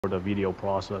for the video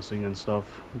processing and stuff,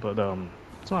 but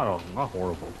it's not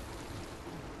horrible.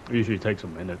 It usually takes a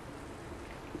minute,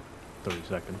 30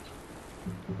 seconds.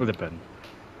 It depends.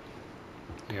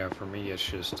 Yeah, for me it's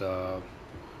just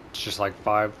like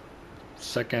 5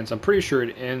 seconds. I'm pretty sure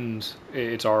it ends.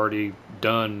 It's already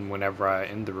done whenever I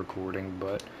end the recording,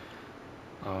 but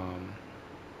um,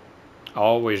 I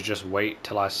always just wait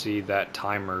till I see that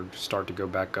timer start to go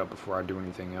back up before I do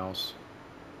anything else.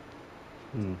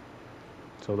 Hmm.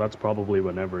 So that's probably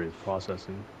whenever it's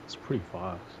processing. It's pretty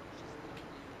fast,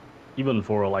 even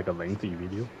for like a lengthy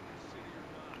video.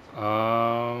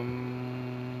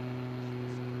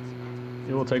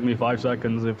 It will take me 5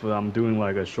 seconds if I'm doing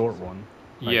like a short one,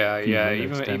 like Yeah, few yeah,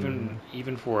 minutes, even 10 minutes.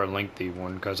 even for a lengthy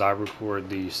one, because I record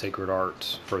the Sacred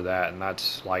Arts for that, and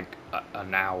that's like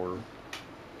an hour.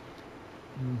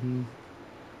 Hmm.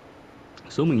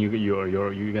 Assuming you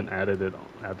can edit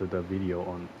the video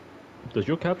on. Does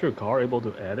your capture card able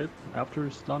to edit after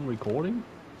it's done recording,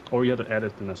 or you have to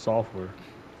edit in the software?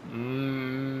 I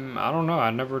don't know. I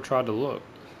never tried to look.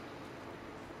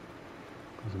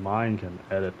 Because mine can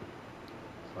edit,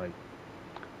 like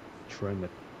trim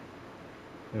it.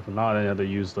 If not, I have to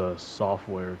use the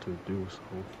software to do so.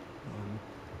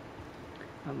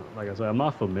 Like I said, I'm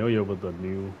not familiar with the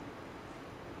new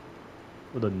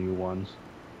ones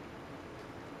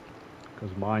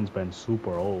because mine's been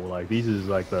super old. Like these is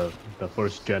like the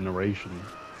first generation.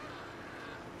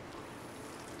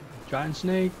 Giant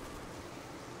snake.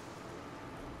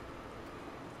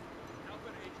 Alpha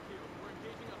to HQ. We're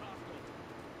engaging a hostile.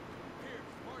 Here,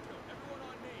 Marco, everyone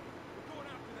on me. We're going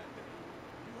after that thing.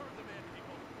 You heard the man,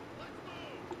 people. Let's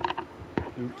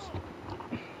move! Oops.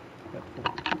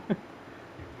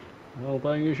 I don't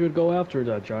think you should go after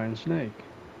that giant snake.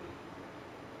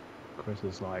 Chris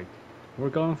is like, we're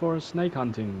going for a snake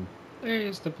hunting.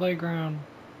 There's the playground.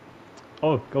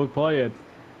 Oh, go play it.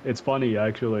 It's funny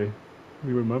actually.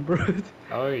 You remember it?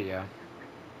 Oh yeah.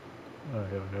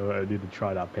 I need to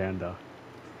try that panda.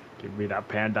 Give me that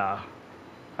panda.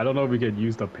 I don't know if we can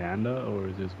use the panda or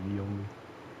is just me only.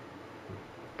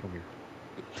 Come here.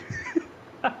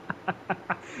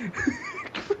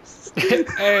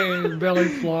 Hey, belly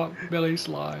flop, belly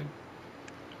slide.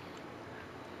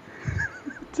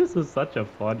 This is such a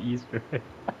fun Easter egg.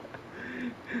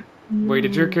 Wait,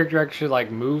 did your character actually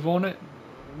like move on it?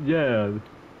 Yeah.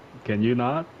 Can you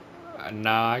not?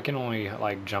 Nah, I can only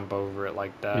like jump over it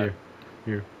like that. Here.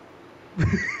 Here.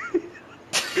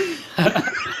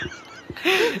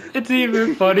 It's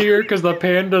even funnier because the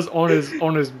panda's on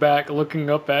his back looking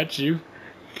up at you.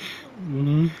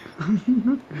 Hmm.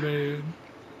 Man,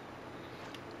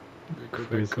 go back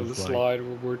Chris on the is like, slide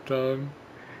one more time.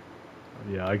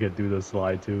 yeah, I could do the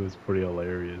slide too. It's pretty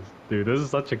hilarious. Dude, this is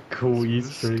such a cool Through the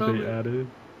Easter egg they stomach. added.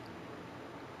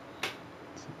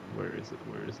 Where is it?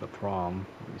 Where is the prom?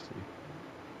 Let me see.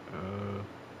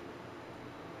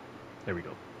 There we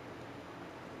go.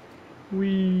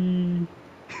 Wee.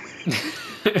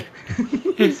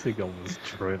 This thing almost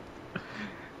tripped.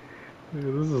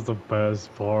 Dude, this is the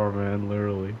best part, man.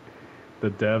 Literally, the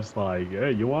devs like,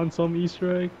 hey, you want some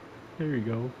Easter egg? Here you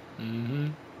go. Mm-hmm.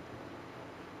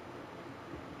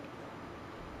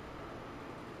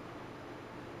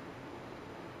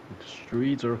 The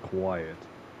streets are quiet.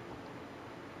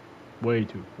 Way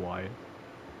too quiet.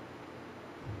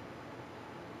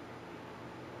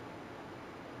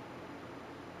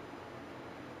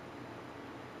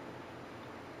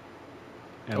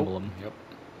 Oh, Emblem. yep.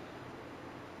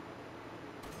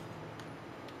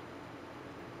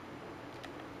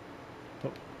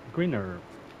 Oh, green herb.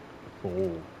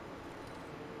 Oh,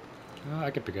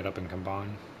 I could pick it up and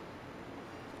combine.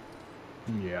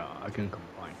 yeah, I can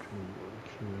combine two.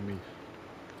 Actually, let me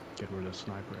get rid of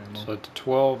sniper ammo. So the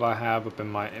 12 I have up in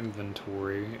my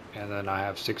inventory, and then I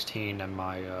have 16 in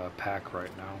my pack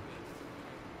right now.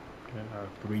 Okay, I have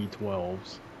 3 12s,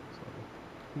 so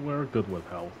we're good with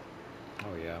health.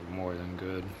 Oh yeah, more than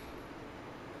good.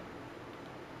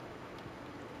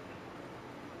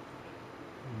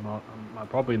 I'm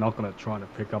probably not gonna try to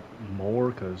pick up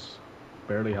more because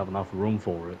barely have enough room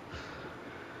for it.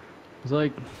 It's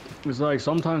like it's like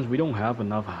sometimes we don't have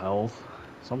enough health.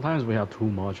 Sometimes we have too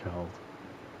much health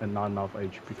and not enough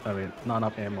HP. I mean, not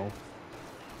enough ammo.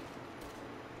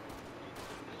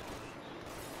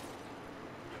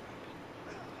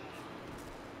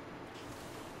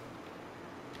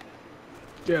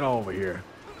 Get over here.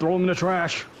 Throw him in the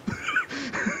trash.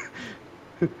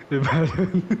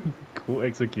 Imagine cool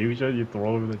execution. You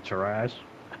throw him in the trash.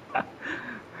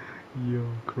 Yo,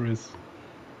 Chris.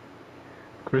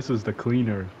 Chris is the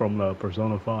cleaner from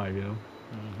Persona 5, you know?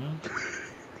 Mm-hmm.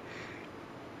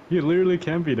 He literally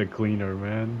can be the cleaner,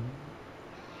 man.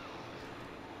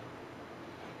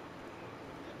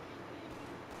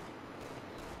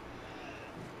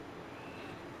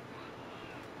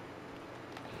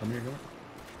 Come here,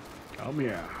 come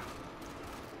here.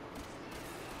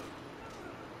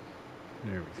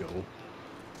 There we go.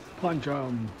 Punch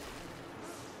him.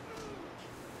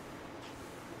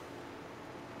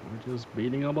 We're just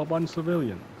beating up a bunch of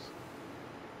civilians.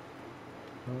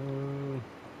 Oh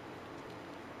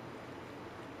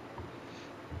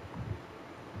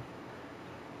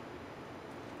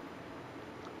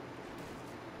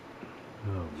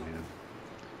man.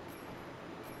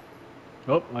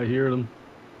 Oh, I hear them.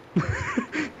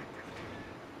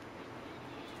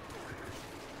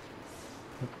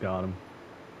 Got him.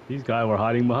 These guys were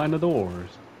hiding behind the doors.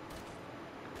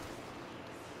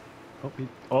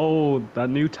 Oh, that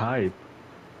new type.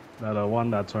 That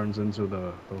one that turns into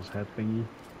those head thingy.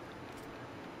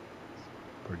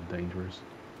 Pretty dangerous.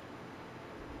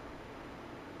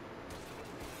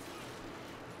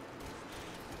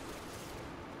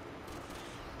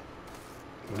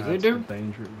 What do they do?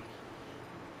 Danger.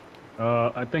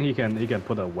 I think he can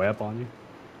put a web on you.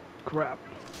 Crap.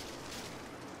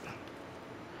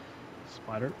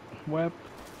 Spider web.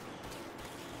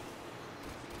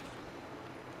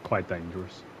 Quite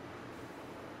dangerous.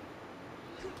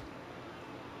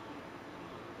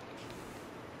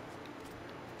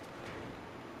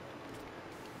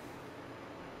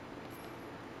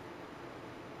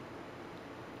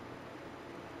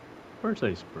 First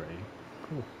aid spray.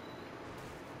 Cool.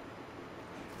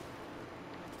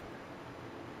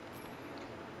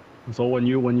 So when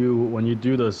you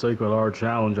do the Sacred Art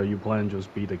Challenge, are you planning to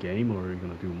just beat the game, or are you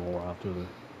gonna do more after the?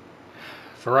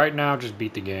 For right now, just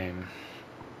beat the game.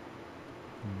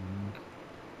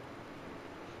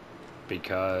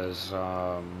 Because,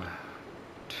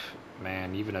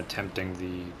 man, even attempting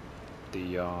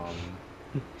the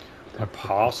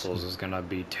apostles is gonna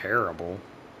be terrible.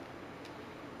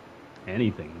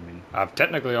 Anything, I mean. I've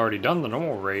technically already done the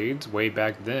normal raids way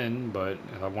back then, but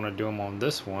if I want to do them on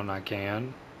this one, I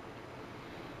can.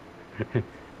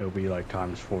 It'll be like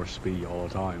 ×4 speed all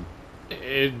the time.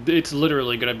 It's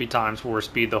literally gonna be ×4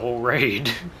 speed the whole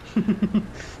raid.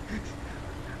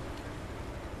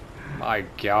 My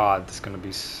God, it's gonna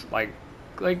be like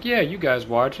yeah, you guys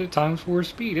watch it ×4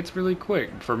 speed. It's really quick.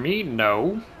 For me,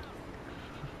 no.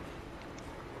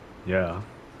 Yeah.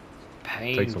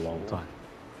 Painful. Takes a long time.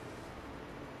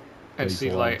 And Takes see,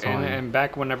 a long like, time. and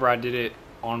back whenever I did it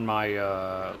on my,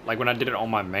 like when I did it on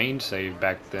my main save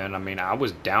back then, I mean, I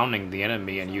was downing the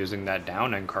enemy and using that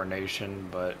down incarnation,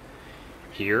 but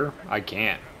here, I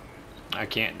can't. I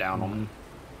can't down them.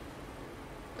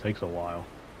 Takes a while.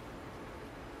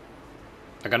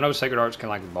 Like, I know Sacred Arts can,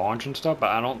 like, launch and stuff, but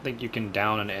I don't think you can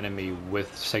down an enemy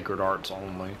with Sacred Arts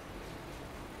only.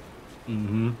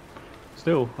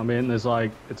 Still, I mean, it's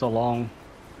like, it's a long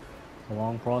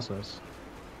process.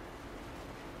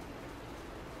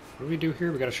 What do we do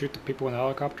here? We gotta shoot the people in the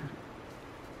helicopter?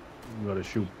 You gotta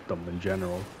shoot them in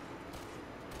general.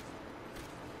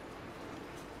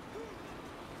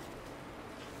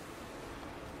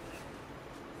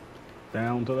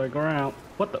 Down to the ground.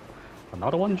 What the?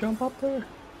 Another one jump up there?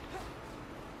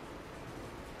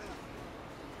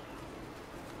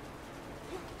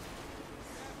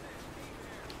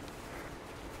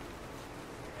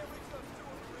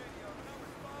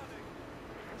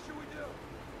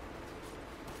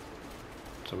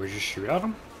 So we just shoot at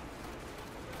them?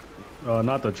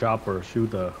 Not the chopper.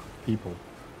 Shoot the people.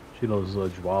 Shoot those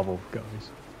Jawava guys.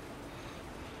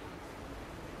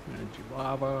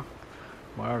 Jawava.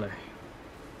 Where are they?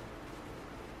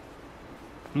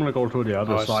 I'm gonna go to the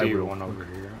other I side. see real one quick. over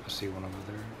here. I see one over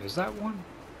there. Is that one?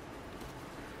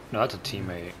 No, that's a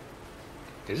teammate.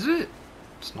 Is it?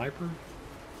 Sniper?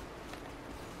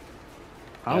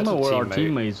 I don't That's know a where our teammate.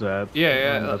 teammates at.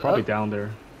 Yeah, They're probably down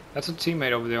there. That's a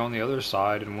teammate over there on the other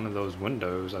side in one of those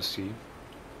windows I see.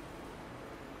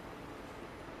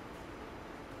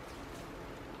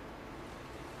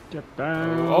 Get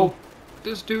down. Oh,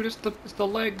 this dude is the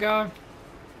leg guy.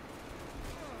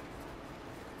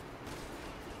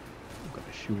 I'm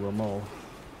gonna shoot them all.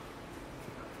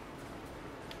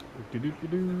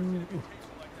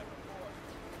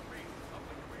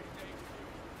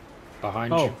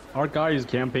 Behind Oh, you. our guy is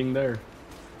camping there.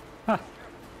 Ha!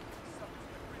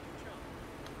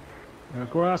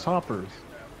 Grasshoppers.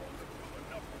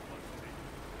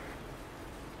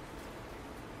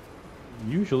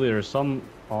 Usually there's some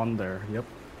on there. Yep.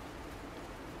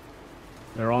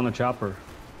 They're on a chopper.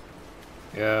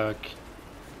 Yeah.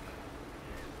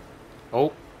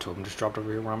 Oh, two of them just dropped over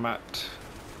here where I'm at.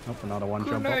 Oh, another one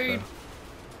jump up Grenade. there.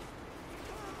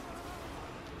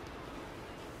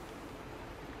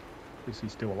 At least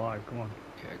he's still alive. Come on.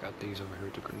 Yeah, I got these over here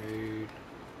with the grenade.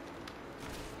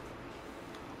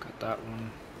 Got that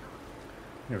one.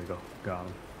 There we go. Got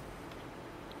him.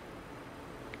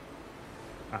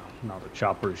 Oh, now the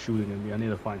chopper is shooting at me. I need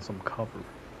to find some cover.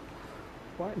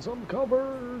 Find some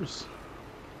covers.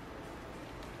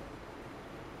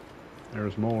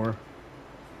 There's more.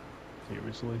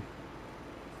 Seriously.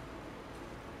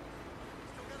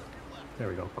 There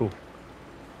we go. Cool.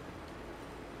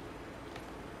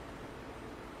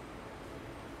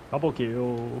 Double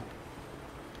kill.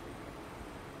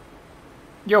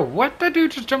 Yo, what? That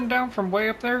dude just jumped down from way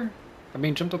up there? I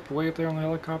mean, jumped up way up there on the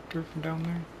helicopter from down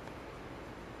there?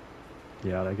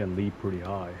 Yeah, they can leap pretty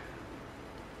high.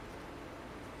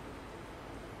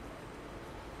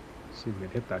 See if we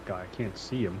can hit that guy. I can't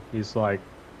see him. He's like,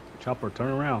 chopper,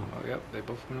 turn around. Oh, yep, they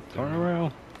both went up there. Turn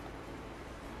around.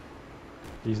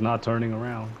 He's not turning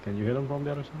around. Can you hit him from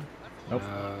the other side? Nope.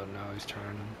 No, he's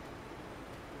turning.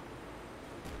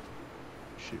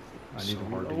 Shoot. I It's need so to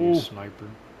hard to reload. use sniper.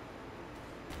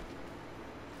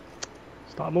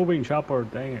 Stop moving, chopper.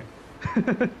 Dang it.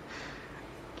 Can't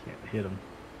hit him.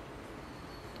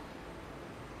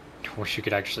 Wish you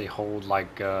could actually hold,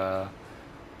 like, the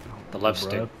left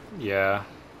stick. Breath. Yeah.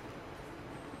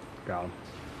 Got him.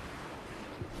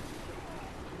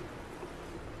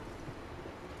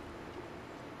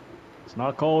 It's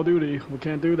not Call of Duty. We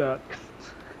can't do that.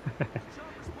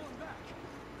 Chopper's pulling back.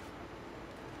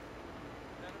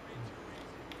 That'll be too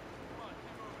easy. Come on,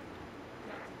 keep moving.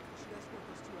 Captain, you should escort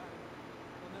those two out of here.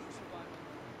 They'll never survive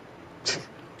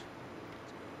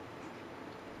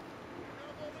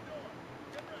on their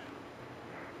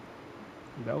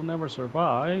own. They'll never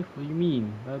survive. What do you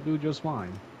mean? They'll do just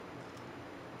fine.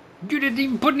 You didn't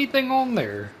even put anything on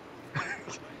there.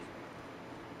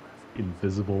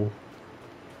 Invisible.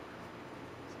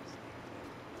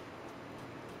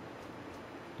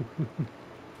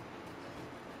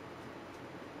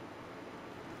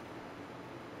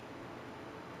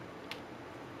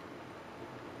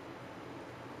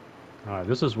 Alright,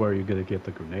 this is where you're gonna get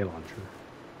the grenade launcher.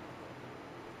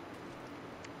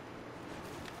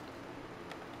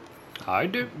 I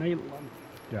do. Grenade launcher.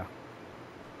 Yeah.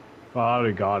 Well, I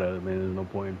already got it. I mean, there's no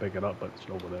point in picking it up, but it's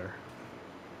over there.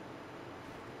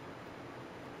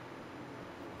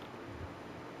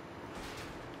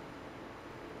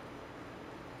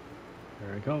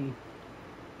 Here I come.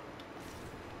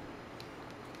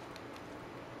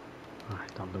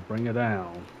 Alright, time to bring it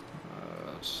down.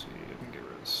 Let's see. I can get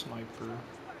rid of the sniper.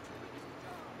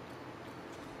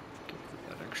 Get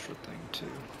rid of that extra thing, too.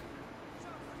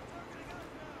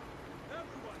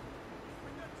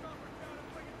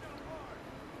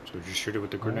 So just shoot it with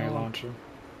the grenade Oh. launcher?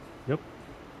 Yep.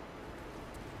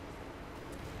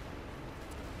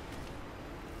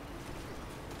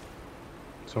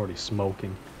 It's already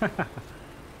smoking.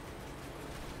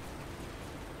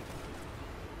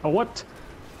 Oh, what?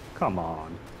 Come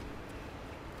on.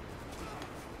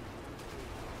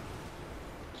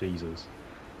 Jesus.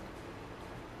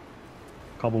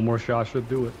 Couple more shots should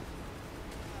do it.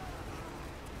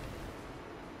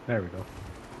 There we go.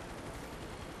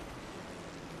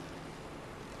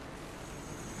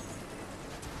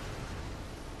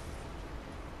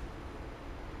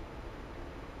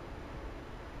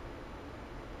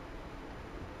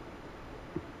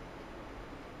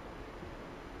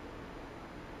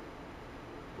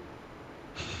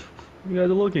 You guys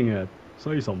are looking at?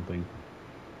 Say something.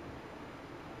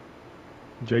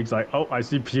 Jake's like, oh, I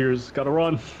see Piers. Gotta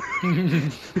run.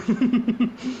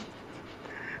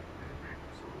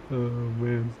 Oh,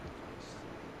 man.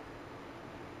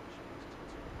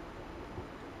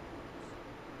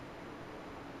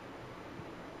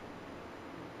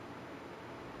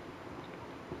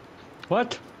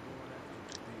 What?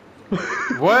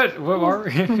 What? What are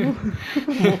we?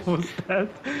 What was that?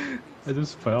 I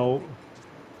just fell.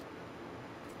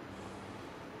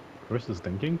 Chris is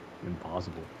thinking?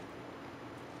 Impossible.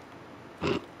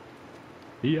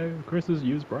 Yeah, Chris is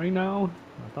used brain now?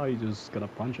 I thought he just gonna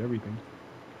punch everything.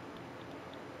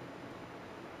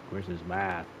 Chris is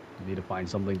mad. You need to find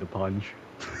something to punch.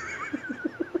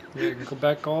 Yeah, go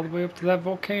back all the way up to that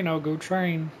volcano, go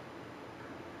train.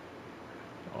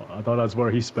 Oh, I thought that's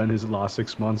where he spent his last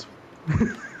 6 months.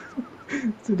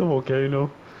 It's in the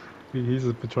volcano. He's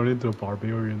turned into a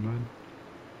barbarian, man.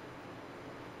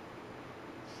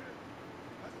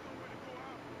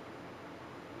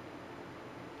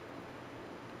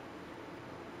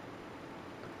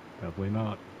 Definitely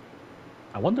not.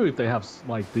 I wonder if they have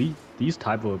like these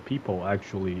type of people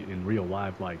actually in real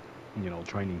life, like, you know,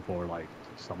 training for like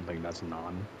something that's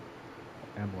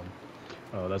non-emblem.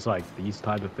 That's like these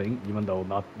type of thing, even though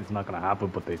it's not gonna happen,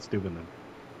 but they still gonna.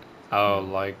 Oh,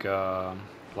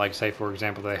 like say for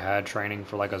example, they had training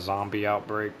for like a zombie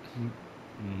outbreak.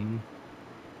 Mm-hmm.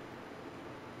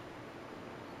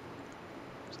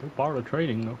 Still part of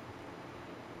training though.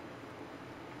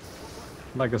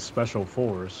 Like a special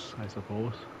force, I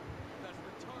suppose. That's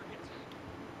the target.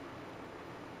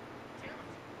 Damn it!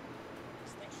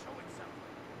 This thing's showing something.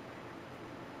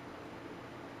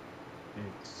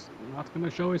 It's not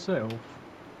gonna show itself.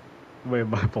 Wait,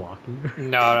 am I blocking?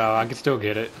 No, no, I can still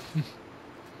get it.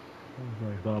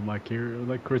 I thought my character,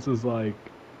 like Chris is like,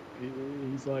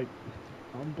 he's like,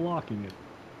 I'm blocking it.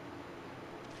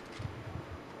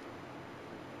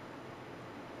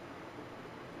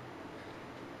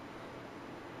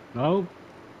 No,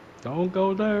 don't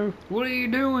go there. What are you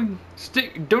doing?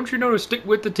 Stick! Don't you know to stick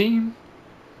with the team?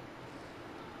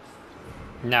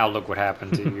 Now look what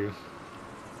happened to you.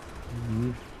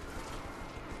 Mhm.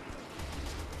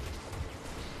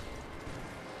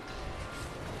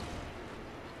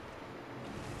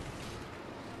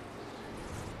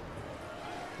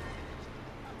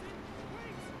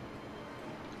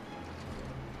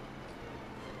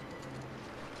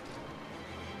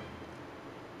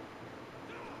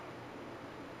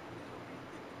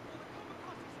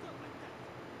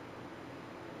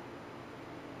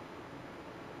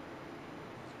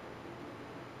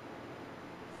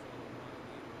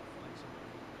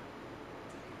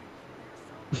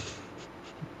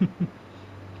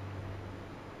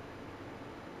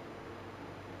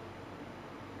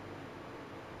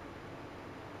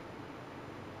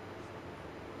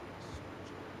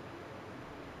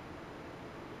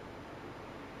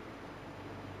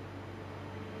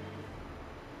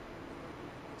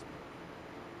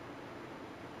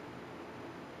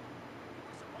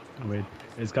 I mean,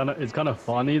 it's kind of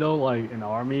funny though. Like in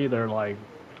army, they're like,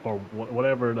 or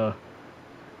whatever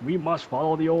we must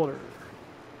follow the order.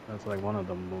 That's like one of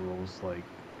the rules. Like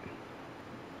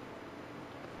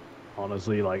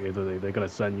honestly, like either they're gonna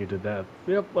send you to death.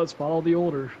 Yep, let's follow the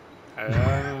order.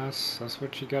 That's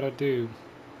what you gotta do.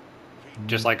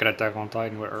 Just like an Attack on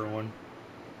Titan with Erwin.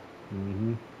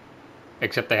 Mm-hmm.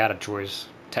 Except they had a choice,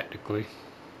 technically.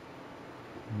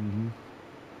 Mm-hmm.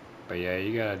 But yeah,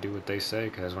 you gotta do what they say.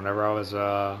 Cause whenever I was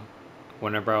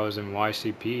in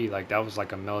YCP, like that was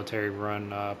like a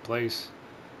military-run place.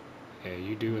 Yeah,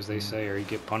 you do as they say, or you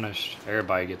get punished.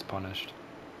 Everybody gets punished.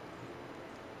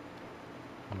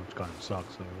 Which kind of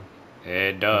sucks though.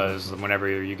 It does. Whenever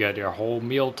you get your whole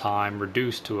meal time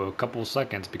reduced to a couple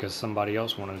seconds because somebody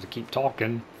else wanted to keep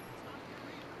talking.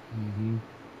 Mm-hmm.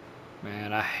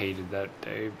 Man, I hated that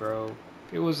day, bro.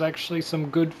 It was actually some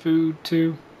good food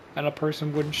too, and a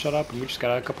person wouldn't shut up, and we just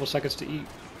got a couple seconds to eat.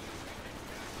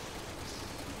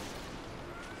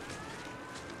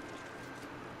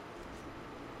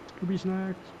 Scooby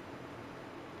snacks.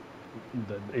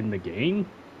 In the game,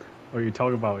 or are you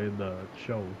talking about in the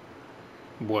show?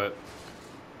 What?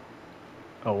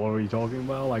 Oh, what were you talking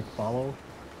about? Like follow?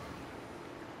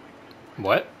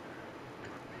 What?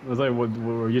 I was like, what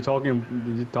were you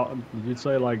talking? Did you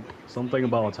say like something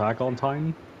about Attack on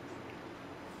Titan?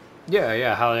 Yeah,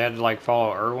 yeah. How they had to like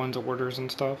follow Erwin's orders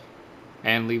and stuff,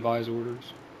 and Levi's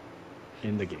orders.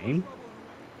 In the game?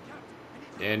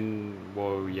 In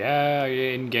well, yeah,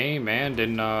 in game and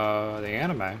in the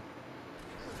anime.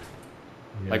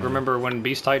 Like, Yeah. remember when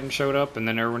Beast Titan showed up and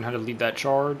then Erwin had to lead that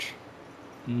charge?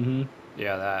 Mm-hmm.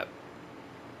 Yeah, that.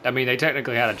 I mean, they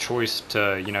technically had a choice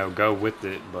to, go with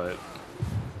it, but.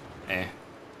 Eh.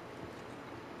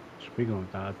 Speaking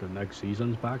of that, the next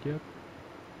season's back yet?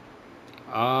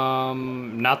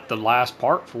 Not the last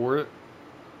part for it.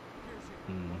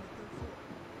 Mm.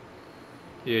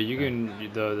 Yeah, you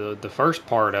can. The first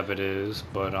part of it is,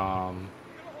 but,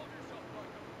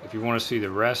 if you want to see the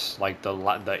rest, like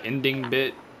the ending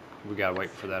bit, we gotta wait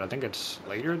for that. I think it's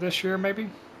later this year, maybe.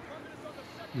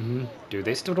 Mm-hmm. Dude,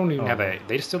 they still don't even have Oh,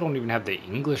 they still don't even have the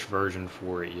English version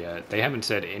for it yet. They haven't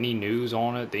said any news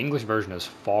on it. The English version is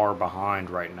far behind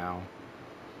right now.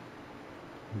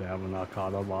 they haven't not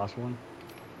caught up last one.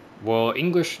 Well,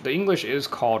 the English is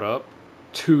caught up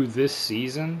to this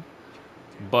season,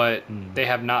 but Mm. they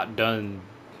have not done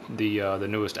the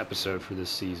newest episode for this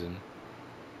season.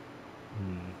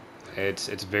 Mm.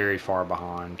 It's very far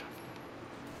behind.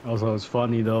 Also, it's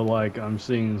funny though. Like I'm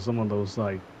seeing some of those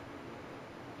like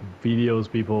videos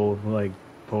people like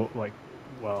like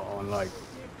well on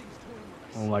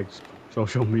like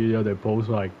social media they post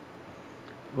like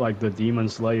the Demon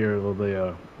Slayer of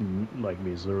the like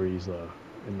Missouri's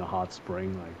in the hot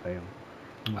spring like damn.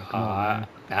 I'm like, come on, I man.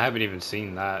 I haven't even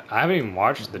seen that. I haven't even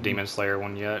watched the Demon Slayer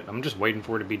one yet. I'm just waiting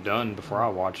for it to be done before I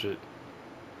watch it.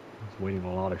 Just waiting for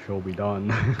a lot of show be done.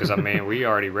 Because I mean, we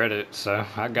already read it, so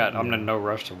I'm in Yeah, no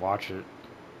rush to watch it.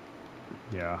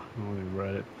 yeah, I only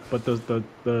read it, but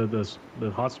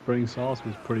the hot spring sauce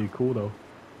was pretty cool though.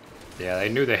 Yeah, they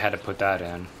knew they had to put that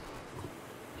in.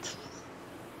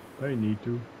 They need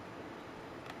to.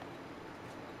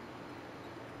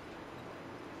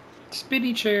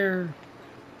 Spinny chair.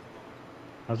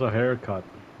 That's a haircut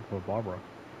for Barbara.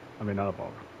 I mean, not a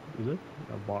Barbara. Is it?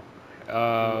 A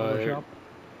barber shop?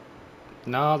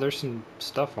 No, there's some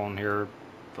stuff on here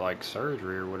for like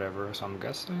surgery or whatever, so I'm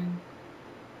guessing.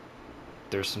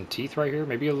 There's some teeth right here.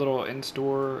 Maybe a little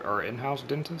in-store or in-house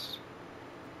dentist.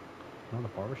 Not a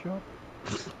barber shop?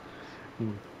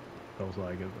 Feels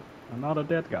like it. I'm not a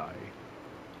dead guy.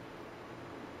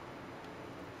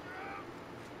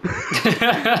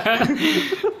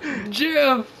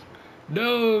 Jeff!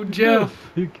 No,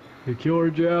 Jeff! You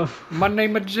killed Jeff. My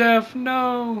name is Jeff,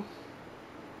 no!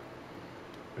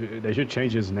 They should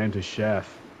change his name to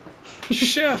Chef.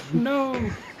 Chef,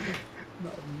 no!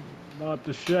 Not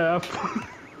the chef.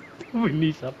 We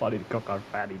need somebody to cook our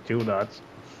fatty nuts.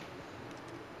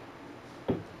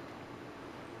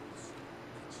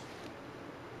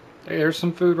 Hey, there's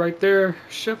some food right there.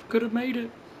 Chef could have made it.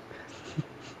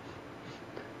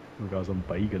 We got some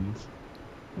bacons.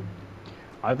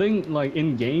 I think like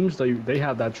in games they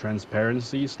have that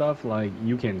transparency stuff, like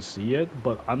you can see it,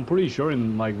 but I'm pretty sure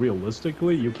in like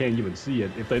realistically you can't even see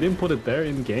it. If they didn't put it there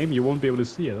in game, you won't be able to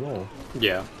see it at all.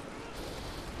 Yeah.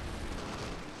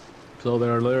 So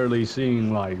they're literally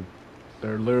seeing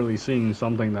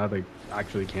something that they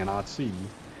actually cannot see.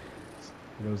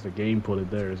 Because the game put it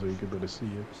there so you could be able to see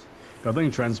it. I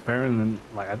think transparent and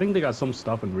like I think they got some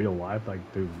stuff in real life, like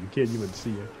dude, you can't even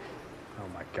see it. Oh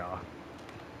my god.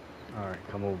 Alright,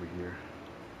 come over here.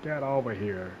 Get over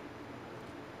here.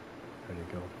 There you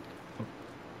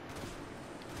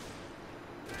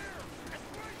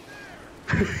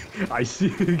go. I see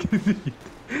it.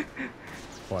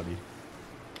 It's funny.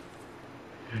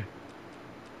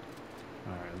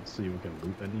 Alright, let's see if we can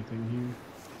loot anything here.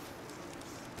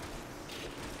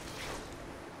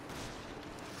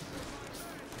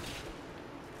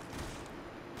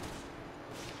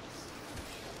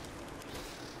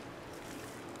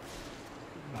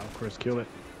 Oh, Chris, kill it.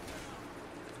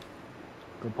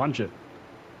 Go punch it.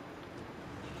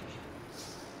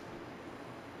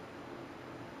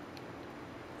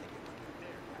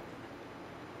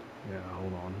 Yeah,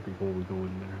 hold on before we go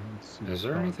in there. Let's see. Is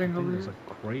there anything over there's here?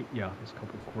 a crate. Yeah, there's a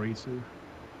couple of crates here.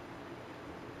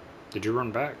 Did you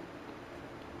run back?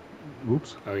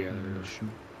 Oops. Oh yeah, there it is. Shoot.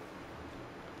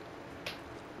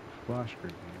 Flash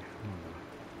grenade.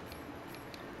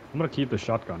 I'm gonna keep the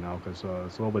shotgun now because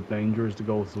it's a little bit dangerous to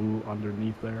go through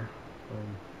underneath there.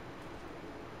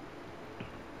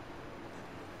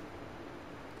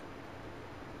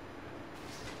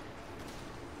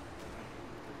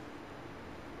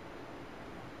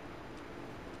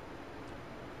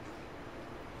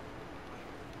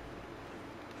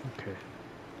 Okay.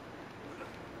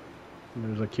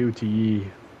 There's a QTE.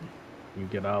 You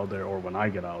get out there, or when I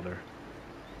get out there.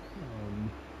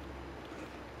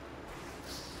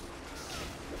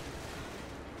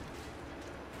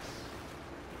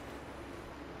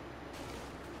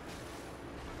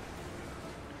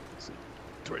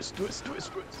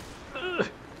 Twist. Ugh.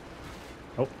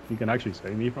 Oh, you can actually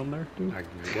save me from there, too? I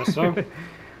guess so.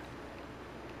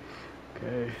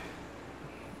 Okay.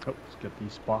 Oh, let's get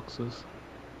these boxes.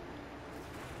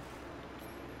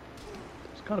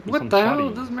 There's gotta be What some the hell?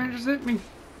 shotties. This man just hit me.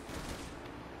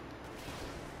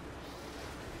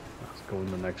 Let's go in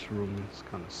the next room. It's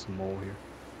kind of small here.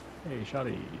 Hey,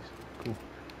 shotties. Cool.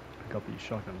 Pick up these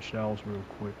shotgun shells real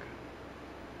quick.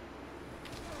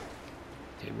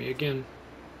 Hit me again.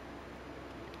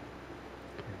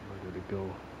 Okay, where did it go?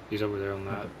 He's over there on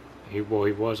that. He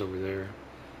was over there.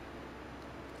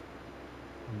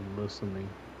 I'm listening.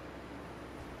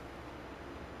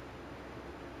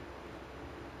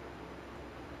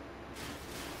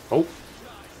 Oh.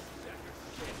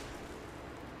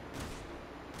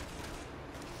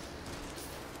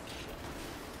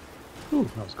 Ooh,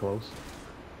 that was close.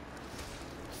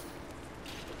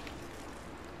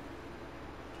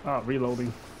 Ah,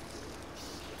 reloading.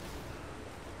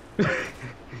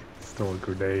 Still a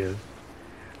grenade.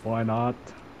 Why not?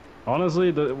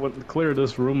 Honestly, clear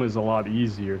this room is a lot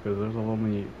easier because there's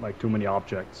only like too many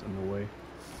objects in the way.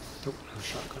 Oh, no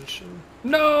shotgun shell.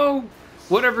 No!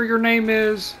 Whatever your name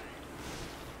is.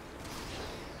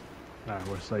 Alright,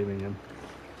 we're saving him.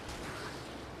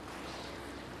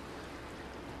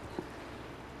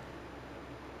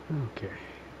 Okay.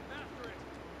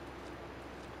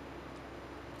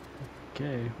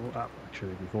 Okay, well,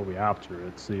 actually, before we after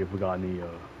it, see if we got any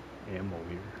ammo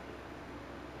here.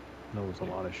 No, there's a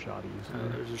lot of shotties there.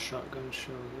 There's a shotgun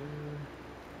shell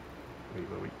there.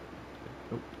 Wait.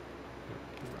 Nope.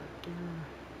 Right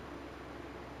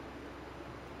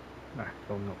there.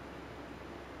 Don't know.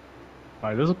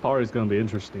 Alright, this part is gonna be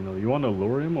interesting though. You wanna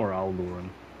lure him or I'll lure him?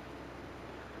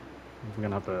 We're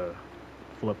gonna have to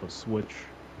flip a switch.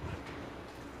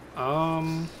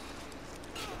 I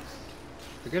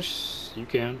guess you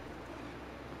can.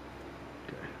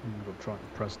 Okay, I'm gonna go try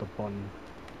and press the button.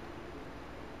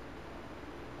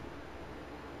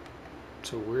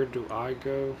 So where do I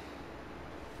go?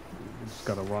 Just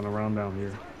gotta run around down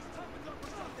here. Toughened up or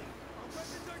something. Our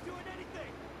weapons aren't doing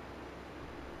anything.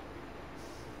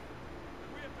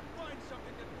 We have to find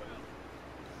something that will.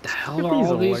 The hell Look are at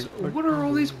these all these? electric What are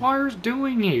all these cables. wires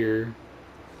doing here?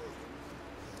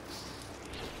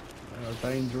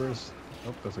 Dangerous.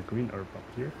 Oh, there's a green herb up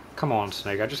here. Come on,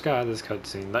 Snake. I just got out of this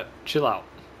cutscene. Chill out.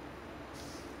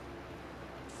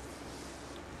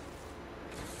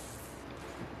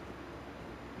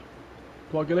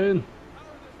 Plug it in. Power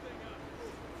this thing up.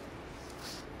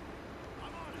 I'm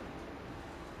on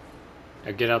it.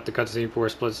 I get out the cutscene for a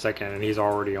split second, and he's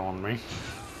already on me.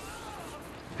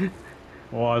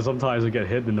 Well, sometimes I get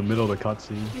hit in the middle of the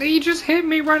cutscene. He just hit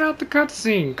me right out the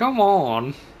cutscene. Come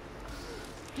on.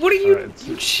 What are you? Alright,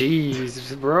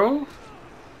 Jeez, bro.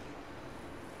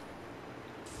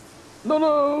 No,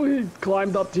 no, he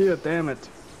climbed up here. Damn it.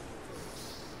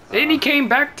 And he came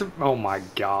back to. Oh my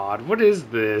God! What is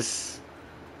this?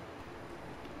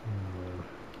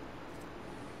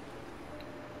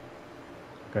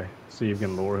 Okay, see if you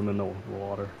can lure him in the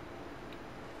water.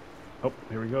 Oh,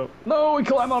 here we go. No, he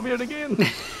climbed up here again.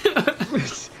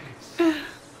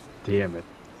 Damn it.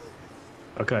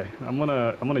 Okay, I'm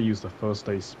gonna use the first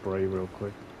aid spray real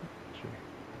quick.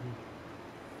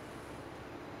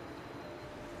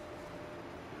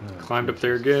 Climbed up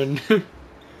there again.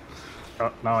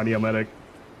 Oh, now I need a medic.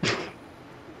 Crap.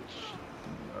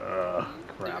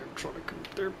 I'm trying to come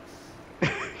up there.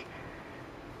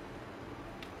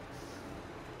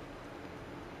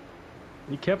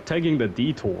 He kept taking the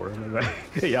detour.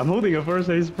 Hey, I'm holding a first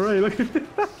aid spray. Look at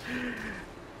that.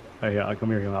 Hey, come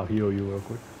here. I'll heal you real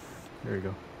quick. There you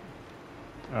go.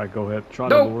 Alright, go ahead. Try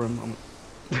No. to lure him.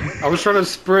 I was trying to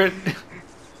sprint.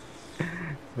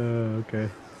 Okay.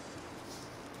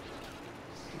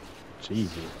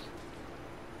 Jesus.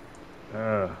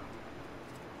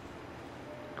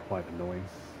 Quite annoying.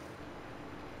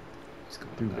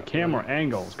 Dude, the camera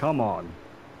angles. Come on.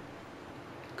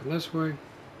 Come this way.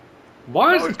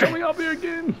 Why is Oh, it it's coming up here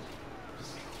again.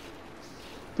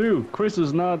 Dude, Chris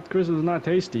is not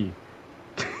tasty.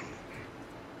 Jeez.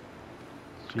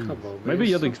 Come on, Maybe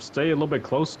you have man. to stay a little bit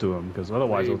close to him, because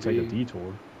otherwise he'll take a Maybe.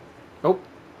 detour. Oh.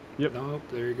 Yep. Nope.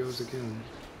 There he goes again.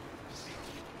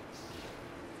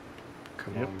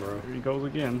 Come Yep. on, bro. Here he goes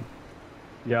again.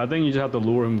 Yeah, I think you just have to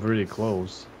lure him really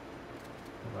close.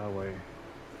 That way.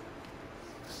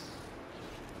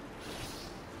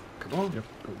 Come on. Yep.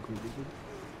 Go, go, go, go.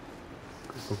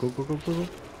 Go, go, go, go, go, go.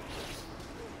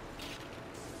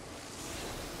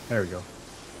 There we go.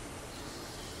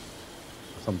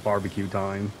 Some barbecue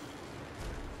time.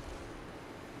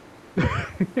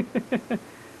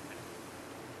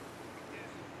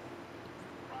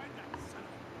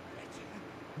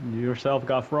 You yourself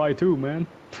got fried too, man.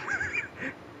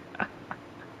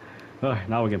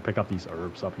 Now we can pick up these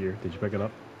herbs up here. Did you pick it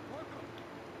up?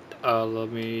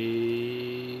 Let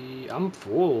me. I'm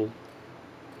full.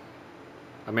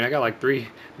 I mean, I got like three.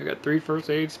 I got 3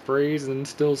 first aid sprays and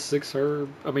still 6 herb.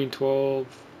 I mean, 12.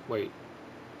 Wait.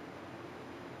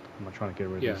 I'm not trying to get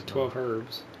rid of Yeah, these. 12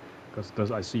 herbs.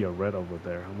 Because I see a red over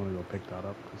there. I'm gonna go pick that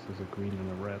up because there's a green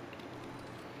and a red.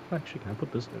 Actually, can I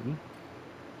put this in?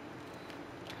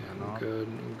 Yeah, I'm good.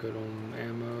 I'm good on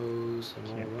ammos and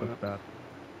Can't all put that. that.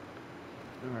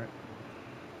 Alright.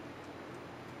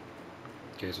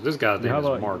 Okay, so this guy's name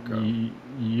is Marco.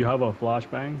 You have a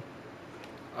flashbang?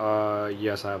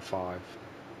 Yes, I have 5.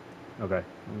 Okay,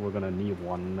 we're gonna need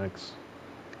one next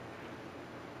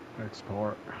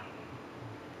part.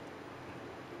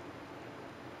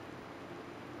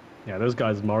 Yeah, this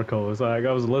guy's Marco. It's like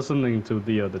I was listening to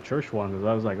the church one, because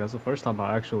I was like, that's the first time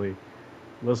I actually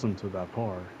listened to that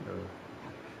part.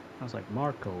 I was like,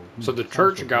 Marco. So the sounds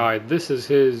church so guy, this is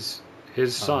his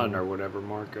son Uh-huh. or whatever,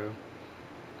 Marco. good.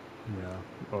 Yeah.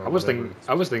 Or I was whatever.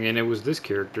 thinking it was this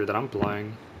character that I'm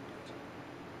playing.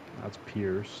 That's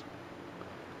Pierce.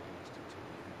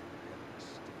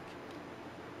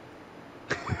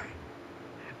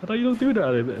 I thought you don't do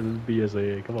that in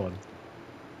BSA. Come on.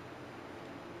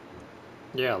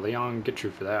 Yeah, Leon, get you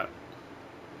for that.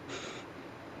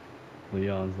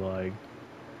 Leon's like,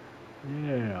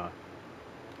 yeah.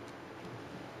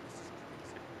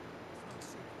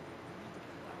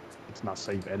 It's not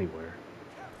safe anywhere.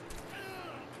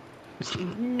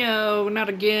 No, not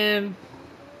again.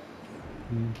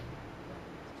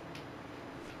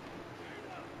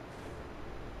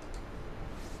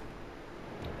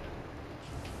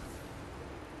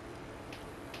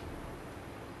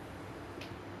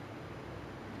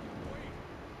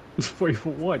 Wait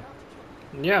for what?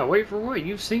 Yeah, wait for what?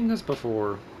 You've seen this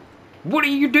before. What are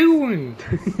you doing?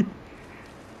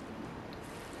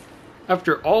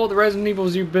 After all the Resident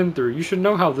Evils you've been through, you should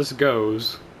know how this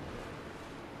goes.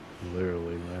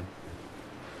 Literally, man.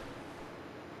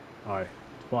 Alright,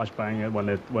 flashbang it when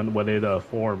it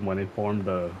formed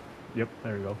the. Yep,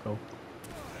 there you go, Phil.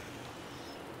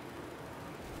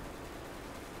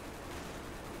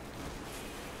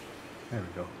 There we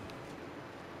go.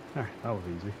 Alright, that was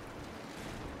easy.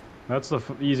 That's the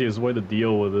easiest way to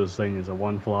deal with this thing is a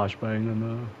one flashbang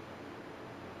and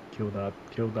kill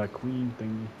that queen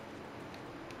thingy.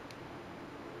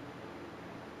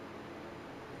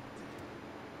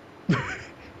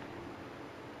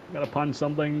 Gotta punch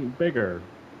something bigger.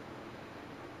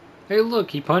 Hey,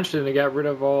 look, he punched it and it got rid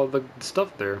of all the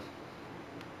stuff there.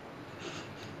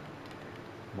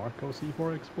 Marco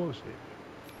C4 explosive.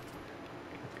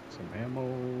 Get some ammo.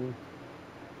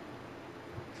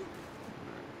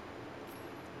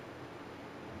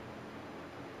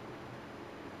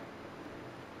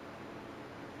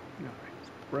 Alright, let's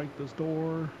break this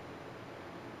door.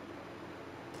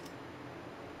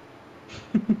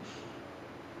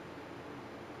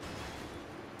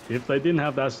 If they didn't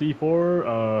have that C4,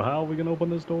 how are we gonna open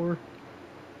this door?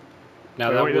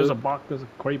 Now Wait, there's a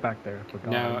crate back there.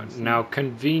 now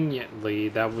conveniently,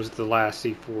 that was the last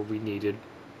C4 we needed.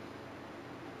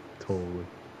 Totally.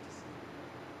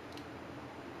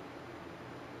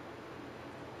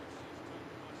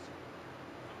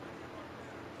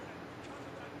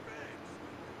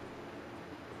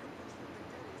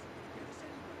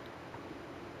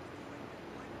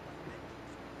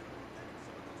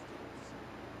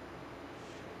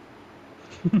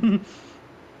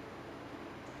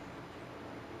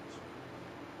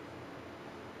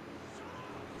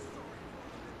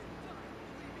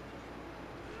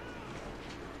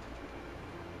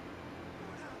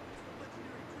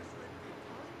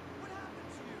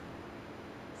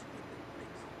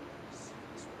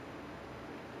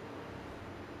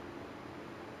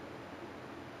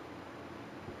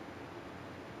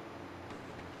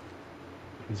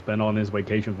 He's been on his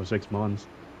vacation for 6 months.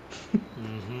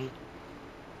 Mm-hmm.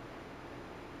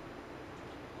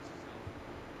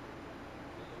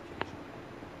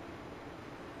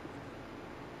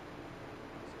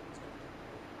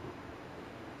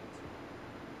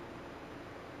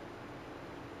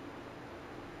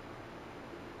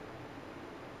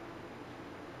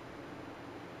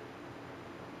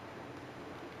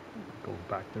 Go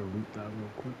back there, loot that real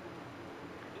quick.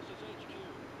 This is HQ.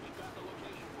 We've got the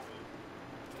location for you.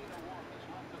 Beta 1 has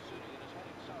left the city and is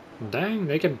heading south for the Dang,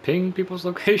 they can ping people's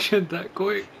location that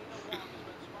quick. Beta 1 has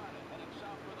been spotted heading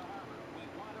south for the harbor. We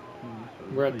want her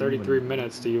alive. We're at 33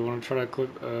 minutes. Do you want to try to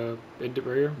clip end it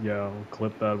right here? Yeah, I'll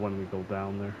clip that when we go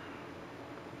down there.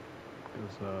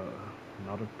 Because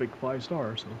not a big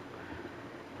 5-star, so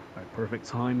perfect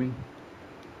timing.